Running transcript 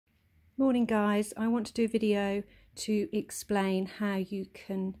Morning guys, I want to do a video to explain how you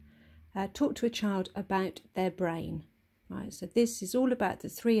can talk to a child about their brain. Right, so this is all about the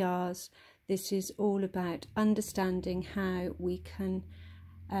 3 R's. This is all about understanding how we can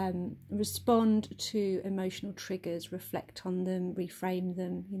respond to emotional triggers, reflect on them, reframe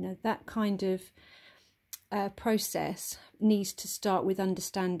them. You know, that kind of process needs to start with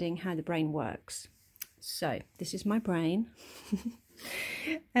understanding how the brain works. So this is my brain.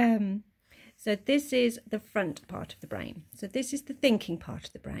 So this is the front part of the brain. So this is the thinking part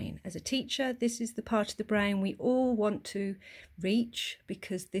of the brain. As a teacher, this is the part of the brain we all want to reach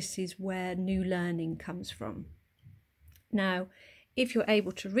because this is where new learning comes from. Now, if you're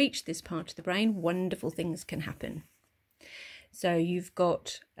able to reach this part of the brain, wonderful things can happen. So you've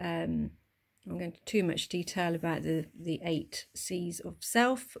got, I'm going into too much detail about the 8 C's of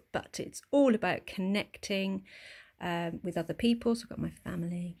self, but it's all about connecting with other people. So I've got my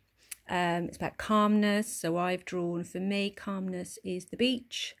family. It's about calmness. So I've drawn, for me, calmness is the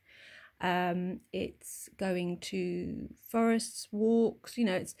beach. It's going to forests, walks, you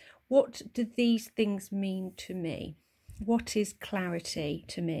know, it's what do these things mean to me? What is clarity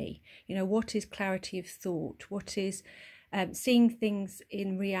to me? You know, what is clarity of thought? What is seeing things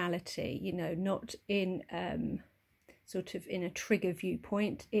in reality, you know, not in sort of in a trigger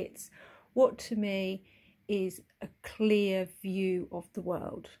viewpoint. It's what to me is a clear view of the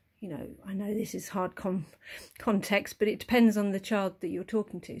world. You know, I know this is hard context, but it depends on the child that you're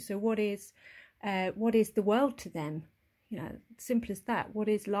talking to. So what is the world to them? You know, simple as that. What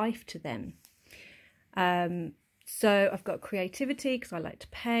is life to them? So I've got creativity because I like to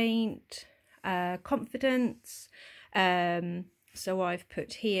paint, confidence. So I've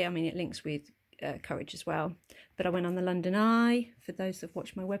put here, I mean, it links with courage as well. But I went on the London Eye. For those that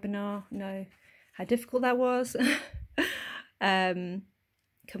watched my webinar, know how difficult that was.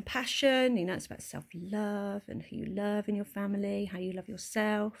 Compassion, you know, it's about self-love and who you love in your family, how you love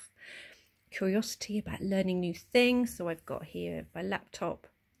yourself. Curiosity, about learning new things. So I've got here my laptop,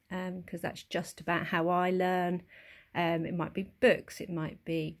 because that's just about how I learn. It might be books, it might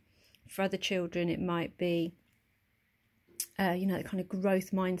be for other children, it might be, you know, the kind of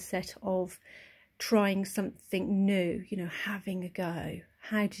growth mindset of trying something new, you know, having a go.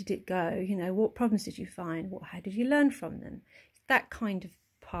 How did it go? You know, what problems did you find? How did you learn from them? That kind of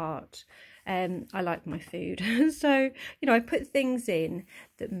part. I like my food. So, you know, I put things in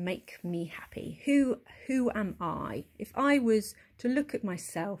that make me happy. Who am I? If I was to look at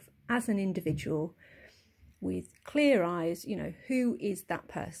myself as an individual with clear eyes, you know, who is that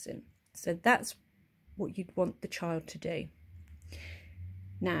person? So that's what you'd want the child to do.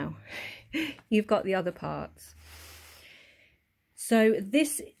 Now, you've got the other parts. So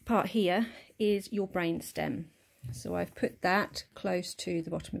this part here is your brain stem. So I've put that close to the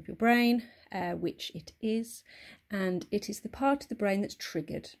bottom of your brain, which it is, and it is the part of the brain that's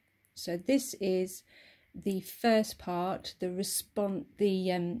triggered. So this is the first part, the response,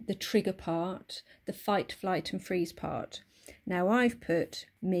 the trigger part, the fight, flight and freeze part. Now I've put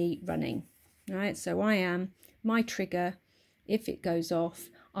me running, right? So I am my trigger. If it goes off,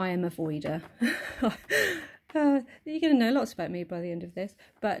 I am a avoider. You're going to know lots about me by the end of this,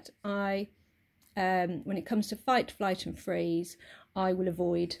 but when it comes to fight, flight and freeze, I will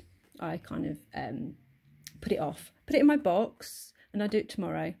avoid. I kind of put it off, put it in my box, and I'll do it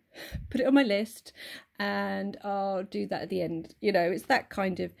tomorrow. Put it on my list and I'll do that at the end. You know, it's that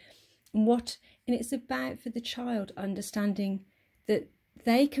kind of and it's about for the child understanding that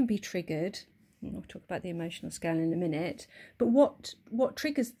they can be triggered. And I'll talk about the emotional scale in a minute, but what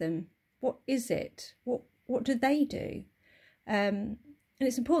triggers them? What is it? What do they do? And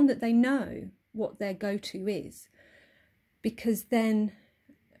it's important that they know what their go-to is, because then,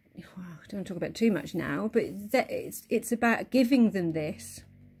 well, I don't want to talk about too much now, but it's about giving them this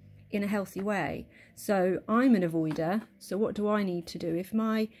in a healthy way. So I'm an avoider, so what do I need to do? If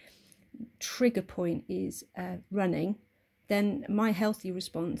my trigger point is running, then my healthy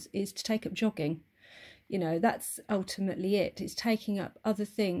response is to take up jogging. You know, that's ultimately it. It's taking up other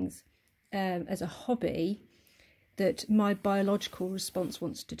things as a hobby that my biological response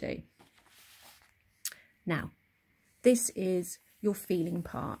wants to do. Now, this is your feeling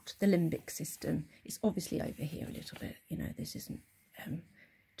part, the limbic system. It's obviously over here a little bit, you know, this isn't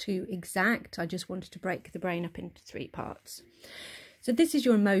too exact. I just wanted to break the brain up into 3 parts. So this is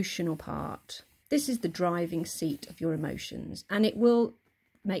your emotional part. This is the driving seat of your emotions, and it will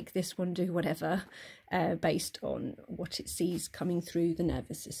make this one do whatever based on what it sees coming through the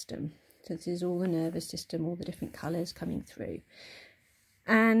nervous system. So this is all the nervous system, all the different colours coming through.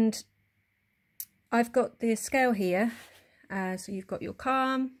 And I've got the scale here. So you've got your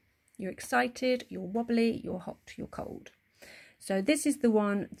calm, You're excited, you're wobbly, you're hot, you're cold. So this is the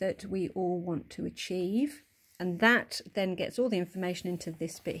one that we all want to achieve. And that then gets all the information into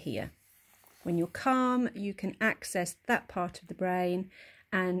this bit here. When you're calm, you can access that part of the brain,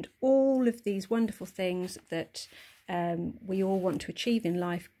 and all of these wonderful things that we all want to achieve in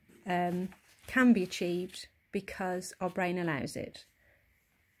life can be achieved because our brain allows it.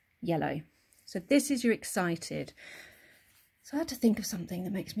 Yellow. So this is your excited. So I had to think of something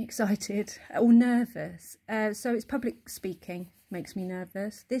that makes me excited or nervous. So it's public speaking makes me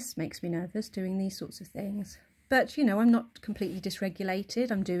nervous. This makes me nervous, doing these sorts of things. But, you know, I'm not completely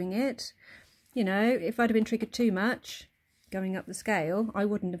dysregulated. I'm doing it. You know, if I'd have been triggered too much going up the scale, I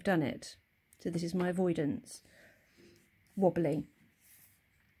wouldn't have done it. So this is my avoidance. Wobbly.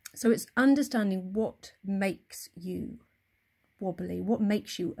 So it's understanding what makes you wobbly, what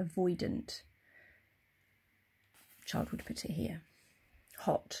makes you avoidant. Child would put it here.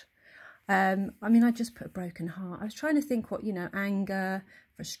 Hot. I mean, I just put a broken heart. I was trying to think what, you know, anger,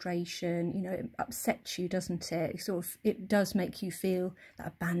 frustration, you know, it upsets you, doesn't it? It does make you feel that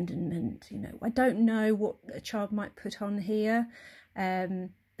abandonment, you know. I don't know what a child might put on here.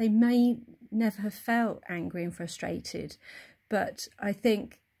 They may never have felt angry and frustrated, but I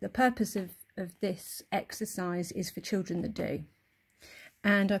think the purpose of this exercise is for children that do.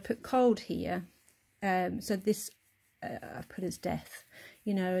 And I put cold here. So this I put as death.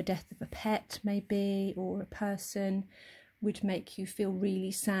 You know, a death of a pet maybe, or a person would make you feel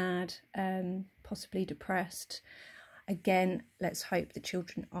really sad, possibly depressed. Again, let's hope that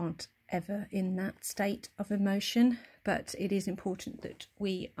children aren't ever in that state of emotion, but it is important that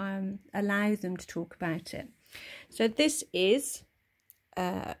we allow them to talk about it. So this is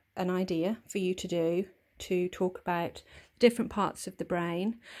an idea for you to do, to talk about different parts of the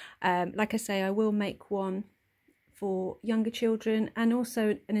brain. Like I say, I will make one for younger children, and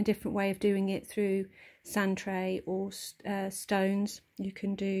also in a different way of doing it through sand tray or stones. You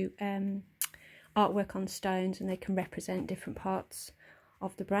can do artwork on stones, and they can represent different parts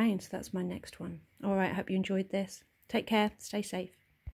of the brain. So that's my next one. All right, I hope you enjoyed this. Take care, stay safe.